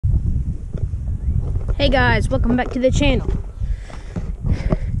Hey guys, welcome back to the channel.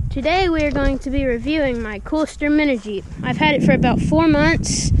 Today we are going to be reviewing my Coolster Mini Jeep. I've had it for about 4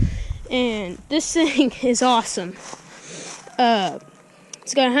 months and this thing is awesome.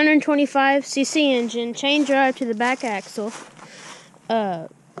 It's got a 125cc engine, chain drive to the back axle.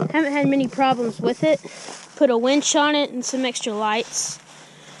 Haven't had many problems with it. Put a winch on it and some extra lights.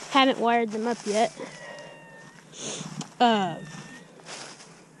 Haven't wired them up yet.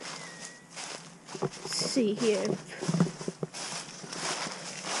 Let's see here.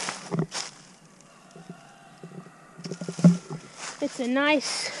 It's a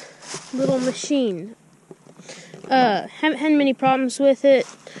nice little machine. Haven't had many problems with it.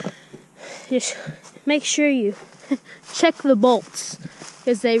 Just make sure you check the bolts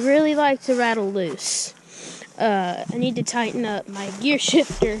because they really like to rattle loose. I need to tighten up my gear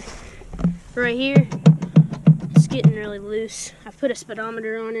shifter right here. It's getting really loose. I put a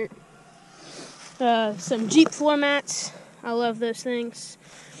speedometer on it. Some Jeep floor mats. I love those things.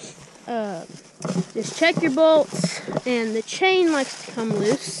 Just check your bolts, and the chain likes to come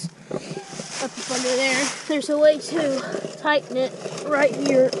loose. Up under there, there's a way to tighten it right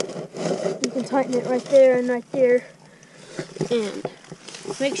here. You can tighten it right there and right there. And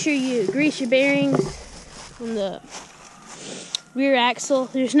make sure you grease your bearings on the rear axle.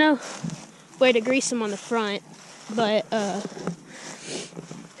 There's no way to grease them on the front, but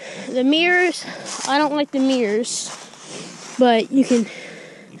the mirrors, I don't like the mirrors, but you can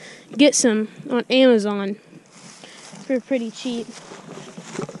get some on Amazon for pretty cheap.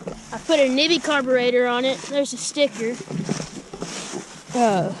 I put a Nibby carburetor on it. There's a sticker.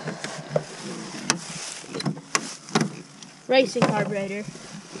 Racing carburetor.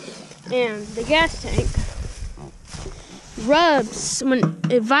 And the gas tank rubs when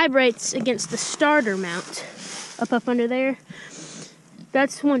it vibrates against the starter mount up under there.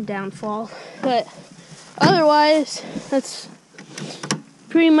 That's one downfall, but otherwise, that's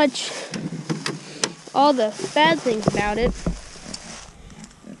pretty much all the bad things about it.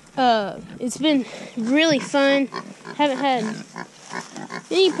 It's been really fun. Haven't had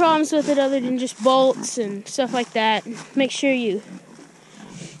any problems with it other than just bolts and stuff like that. Make sure you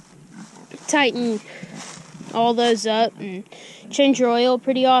tighten all those up and change your oil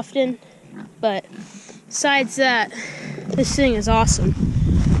pretty often. But besides that, this thing is awesome.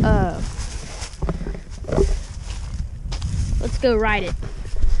 Let's go ride it.